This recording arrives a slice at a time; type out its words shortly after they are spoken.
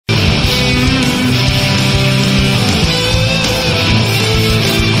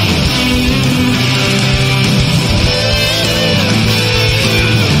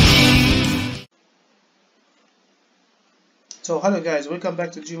So hello guys, welcome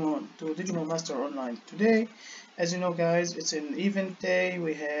back to Digimon Master Online. Today, as you know guys, it's an event day.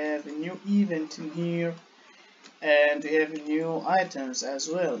 We have a new event in here and we have new items as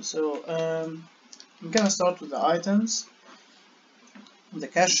well. So I'm gonna start with the items. In the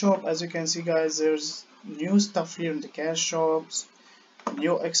cash shop, as you can see guys, there's new stuff here in the cash shops.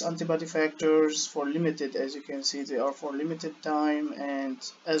 New X antibody factors for limited, as you can see they are for limited time, and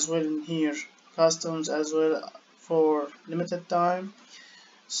as well in here customs as well for limited time.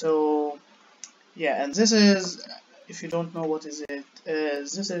 So yeah, and this is, if you don't know what is it,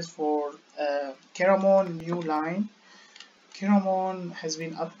 this is for Keramon new line. Keramon has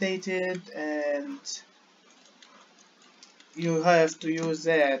been updated and you have to use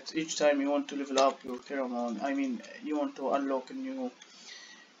that each time you want to level up your Keramon. I mean, you want to unlock a new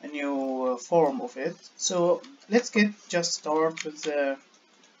form of it. So let's just start with the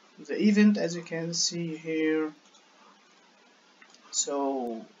event, as you can see here.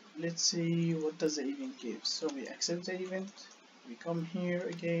 So let's see what does the event give. So we accept the event, we come here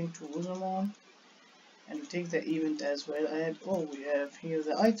again to Uzumon and we take the event as well, and we have here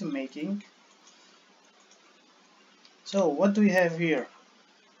the item making. So what do we have here?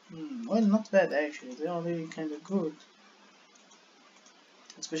 Well, not bad actually, they are really kind of good,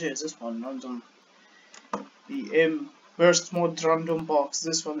 especially this one, random BM burst mode random box.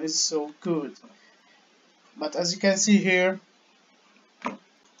 This one is so good, but as you can see here,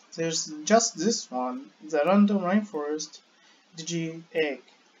 there's just this one, the random rainforest digi egg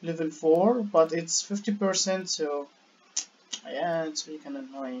level 4, but it's 50%, so yeah, it's really kind of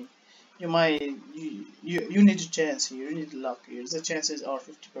annoying. You need a chance here, you need luck here. The chances are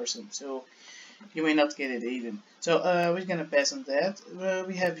 50%, so you may not get it even. So we're gonna pass on that.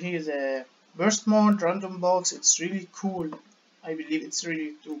 We have here the burst mode random box. It's really cool. I believe it's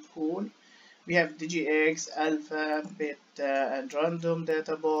really too cool. We have DigiX, Alpha, Beta, and Random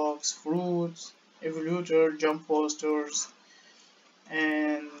Data Box, Fruits, Evolutor, Jump Posters,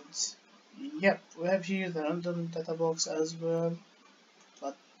 and yep, we have here the Random Data Box as well.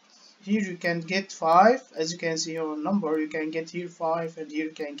 But here you can get 5, as you can see your number, you can get here 5 and here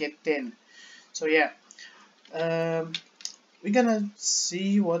you can get 10. So yeah, we're gonna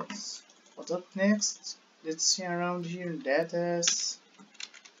see what's up next. Let's see around here in data.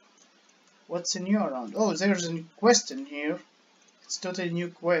 What's new around? Oh, there's a quest in here. It's totally new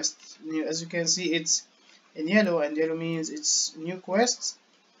quest. As you can see, it's in yellow, and yellow means it's new quest.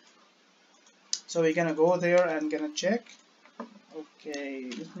 So we're gonna go there and gonna check. Okay,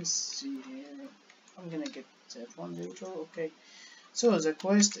 let me see here. I'm gonna get that one later. Okay, so the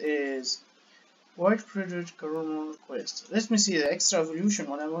quest is White Credit Caramel quest. Let me see the extra evolution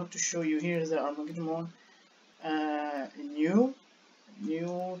one. I want to show you here the Armagedemon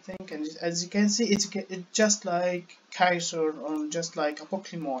new thing, and as you can see, it's just like Kaiser or just like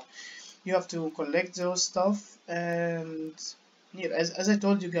apoclymon. You have to collect those stuff, and here, as I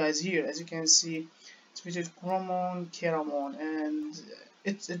told you guys here, as you can see, it's between Keramon, and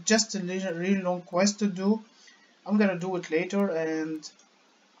it's just a really long quest to do. I'm gonna do it later, and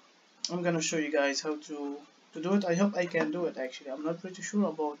I'm gonna show you guys how to do it. I hope I can do it. Actually, I'm not pretty sure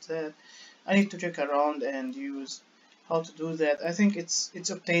about that. I need to check around and use how to do that. I think it's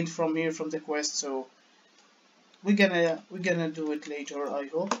obtained from here, from the quest, so we're gonna do it later, I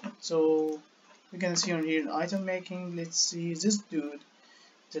hope. So we're gonna see on here item making. Let's see this dude,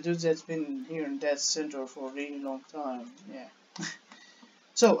 the dude that's been here in that center for a really long time. Yeah.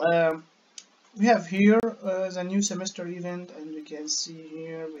 So we have here the new semester event, and we can see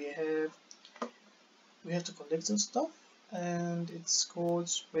here we have to collect this stuff, and it's called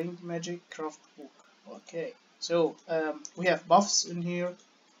Spring Magic Craft Book. Okay, so we have buffs in here,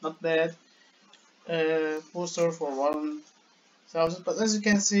 not bad. Poster for 1000, but as you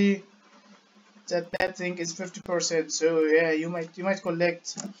can see, that thing is 50%. So yeah, you might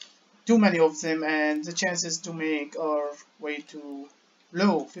collect too many of them, and the chances to make are way too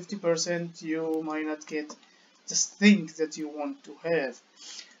low. 50%, you might not get this thing that you want to have.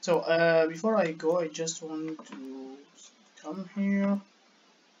 So before I go, I just want to come here.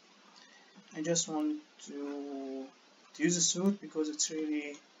 I just want to use a suit because it's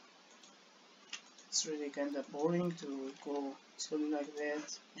really kind of boring to go slowly like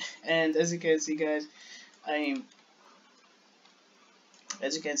that. And as you can see guys, I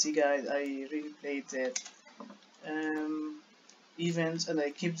really played that events, and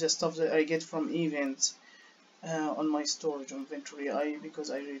I keep the stuff that I get from events on my storage inventory. Because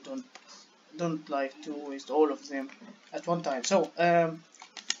I really don't like to waste all of them at one time. So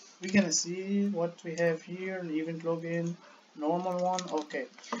we're gonna see what we have here. An event login, normal one. Okay,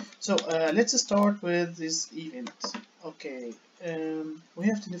 so let's start with this event. Okay, we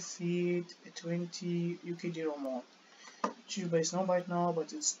have to defeat a 20 UKD Romon. Achieved by Snowbite now,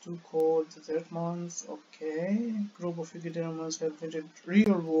 but it's too cold the third month. Okay, group of UKD Romans have visited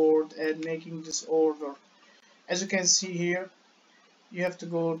real world and making disorder. As you can see here, you have to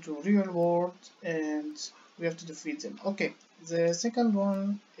go to real world and we have to defeat them. Okay, the second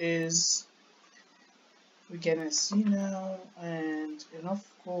one is we gonna see now, and enough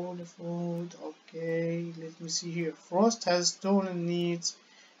cold food. Okay, let me see here. Frost has stolen needs,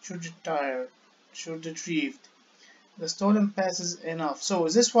 should retire, should retrieved. The stolen passes enough. So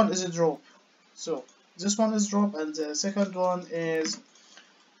this one is a drop. So this one is drop, and the second one is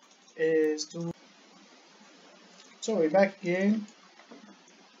to. So we're back again.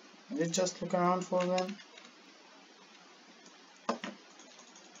 Let's just look around for them.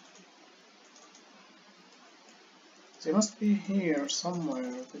 They must be here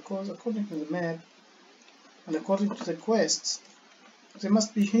somewhere, because according to the map and according to the quests, they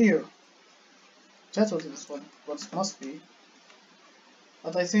must be here. That's what it must be.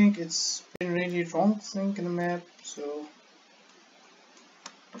 But I think it's been really wrong thing in the map, so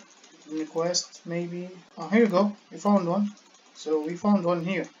in the quest maybe. Oh, here you go, we found one. So we found one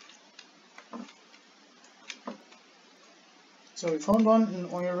here. So we found one in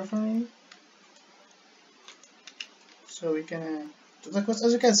oil refinery. So we can do the quest.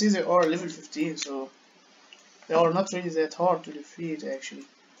 As you can see, they are level 15, so they are not really that hard to defeat actually.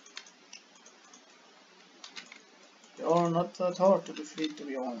 They are not that hard to defeat, to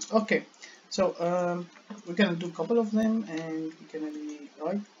be honest. Okay, so we're gonna do a couple of them and we're gonna be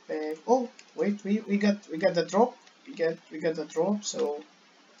right back. Oh wait, we got the drop. We got the drop, so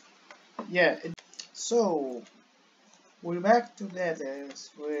yeah. So we're back to that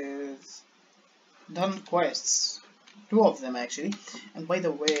with done quests. Two of them actually. And by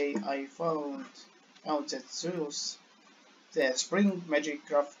the way, I found out that Zeus, the spring magic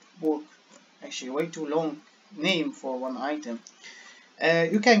craft book, actually way too long name for one item.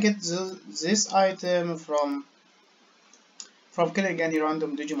 You can get this item from killing any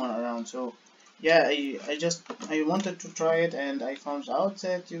random digimon around. So yeah, I wanted to try it, and I found out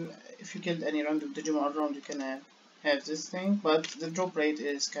that if you killed any random digimon around, you can have this thing, but the drop rate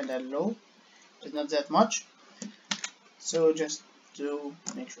is kinda low. It's not that much. So just to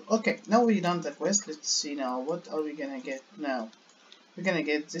make sure. Okay, now we done the quest. Let's see now, what are we gonna get now? We're gonna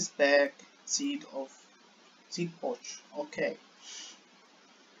get this bag, seed pouch. Okay,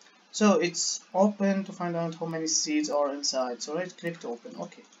 so it's open to find out how many seeds are inside. So right click to open.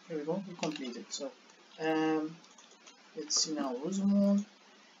 Okay, here we go, we completed. So let's see now, Rosamond,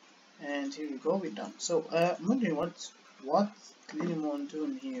 and here we go, we're done. So I'm wondering what digimon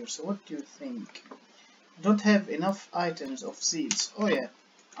doing here. So what do you think? Don't have enough items of seeds. Oh yeah,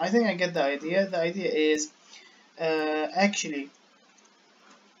 I think I get the idea. The idea is actually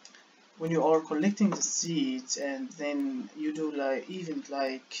when you are collecting the seeds and then you do like event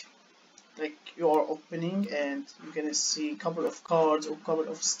like you are opening and you're gonna see a couple of cards or couple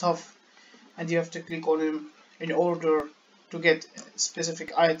of stuff, and you have to click on them in order to get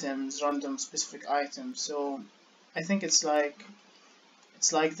specific items, random specific items. So I think it's like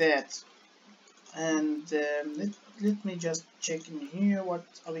that. And let me just check in here, what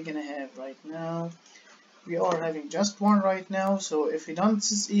are we gonna have right now. We are having just one right now, so if we don't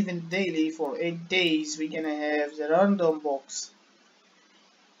this event daily for 8 days, we're gonna have the random box.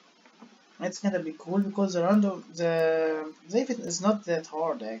 It's gonna be cool because the event is not that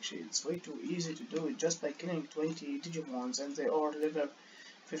hard actually. It's way too easy to do it just by killing 20 digimons, and they are level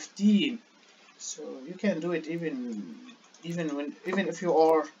 15, so you can do it even if you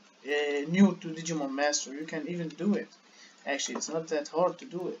are new to Digimon Master. You can even do it. Actually, it's not that hard to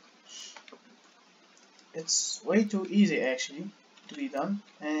do it. It's way too easy actually to be done.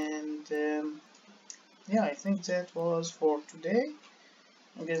 And yeah, I think that was for today.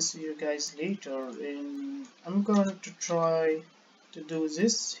 I'm gonna see you guys later. I'm going to try to do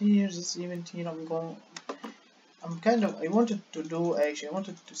this here, this event here. I wanted to do actually. I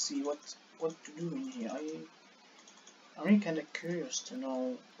wanted to see what to do in here. I'm really kind of curious to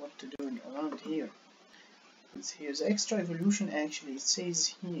know what to do around here. Here's extra evolution actually. It says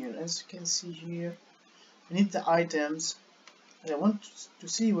here, as you can see here, we need the items. I want to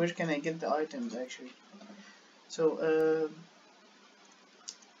see where can I get the items actually. So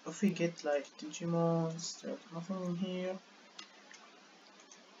if we get like Digimons, there's nothing in here.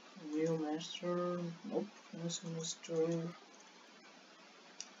 New master, nope, no master.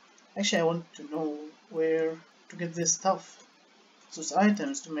 Actually, I want to know where to get this stuff, those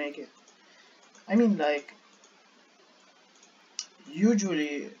items to make it. I mean, like,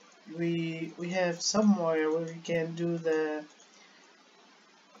 usually we have somewhere where we can do the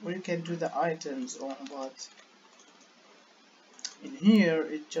items on, but in here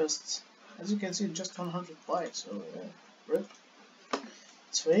it just, as you can see, just 100 bytes. So yeah, rip.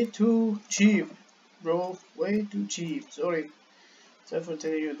 It's way too cheap, bro. Way too cheap. Sorry for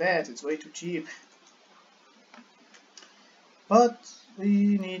telling you that. It's way too cheap. But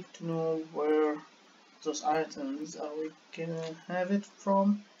we need to know where those items are we gonna have it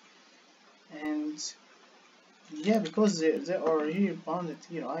from, and yeah, because there are here bounded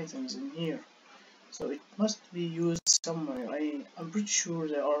here items in here, so it must be used somewhere. I'm pretty sure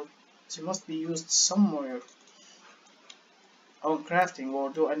they must be used somewhere on crafting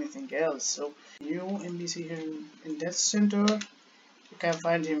or do anything else. So new NPC here in that center, you can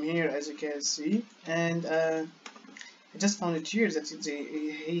find him here, as you can see, and I just found it here that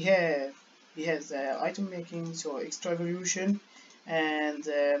he has item making, so extra evolution, and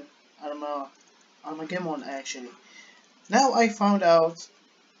Armagedemon actually. Now I found out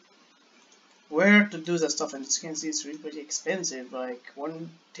where to do the stuff, and as you can see, it's really pretty expensive, like 1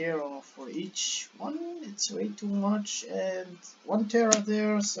 tera for each one. It's way too much, and 1 tera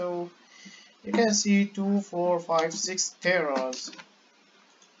there, so you can see 2, 4, 5, 6 teras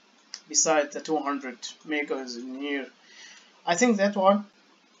besides the 200 megas in here. I think that one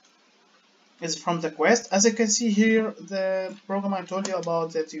is from the quest. As you can see here, the program I told you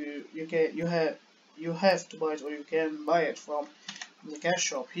about, that you have to buy it, or you can buy it from the cash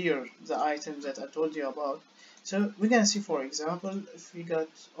shop. Here the items that I told you about. So we can see, for example, if we got,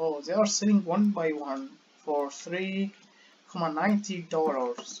 oh, they are selling one by one for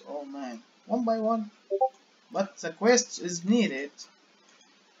 $3.90. Oh man, one by one. But the quest is needed.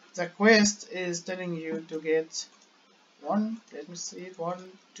 The quest is telling you to get one, let me see it,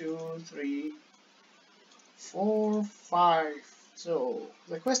 1, 2, 3, 4, 5. So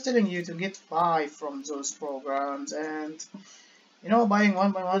the quest telling you to get 5 from those programs, and you know, buying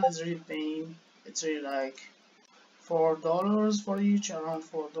one by one is really pain. It's really like $4 for each, around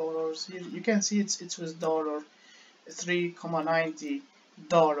 $4. Here you can see it's with dollar $3.90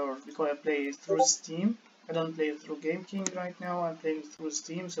 because I play it through Steam. I don't play it through Game King right now. I'm playing it through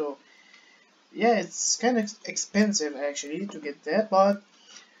Steam, so yeah, it's kind of expensive actually to get that, but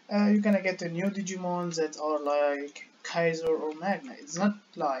you're gonna get the new Digimons that are like Kaiser or Magna. It's not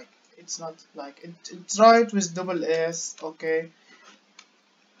like it's right with double S. Okay,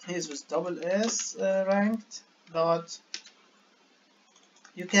 he's with double S ranked, but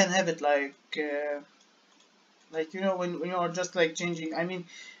you can have it like you know, when you are just like changing. I mean,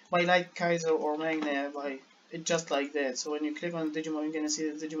 by like Kaiser or Magna, by it just like that. So when you click on Digimon, you're gonna see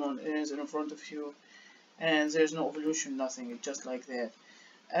the Digimon is in front of you, and there's no evolution, nothing. It's just like that.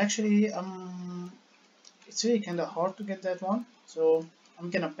 Actually, it's really kind of hard to get that one, so I'm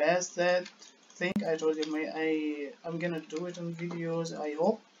gonna pass that thing. I told you I'm gonna do it on videos, I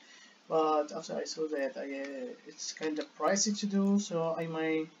hope, but after I saw that it's kind of pricey to do, so I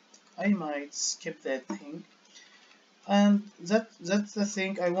might skip that thing. And that's the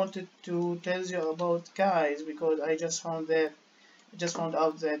thing I wanted to tell you about, guys, because I just found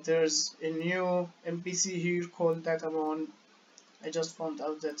out that there's a new NPC here called Datamon. I just found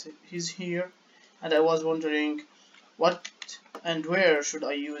out that he's here, and I was wondering what and where should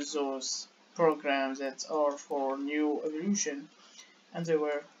I use those programs that are for new evolution, and they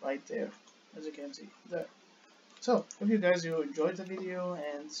were right there, as you can see there. So hope you guys enjoyed the video,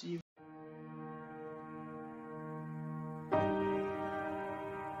 and see you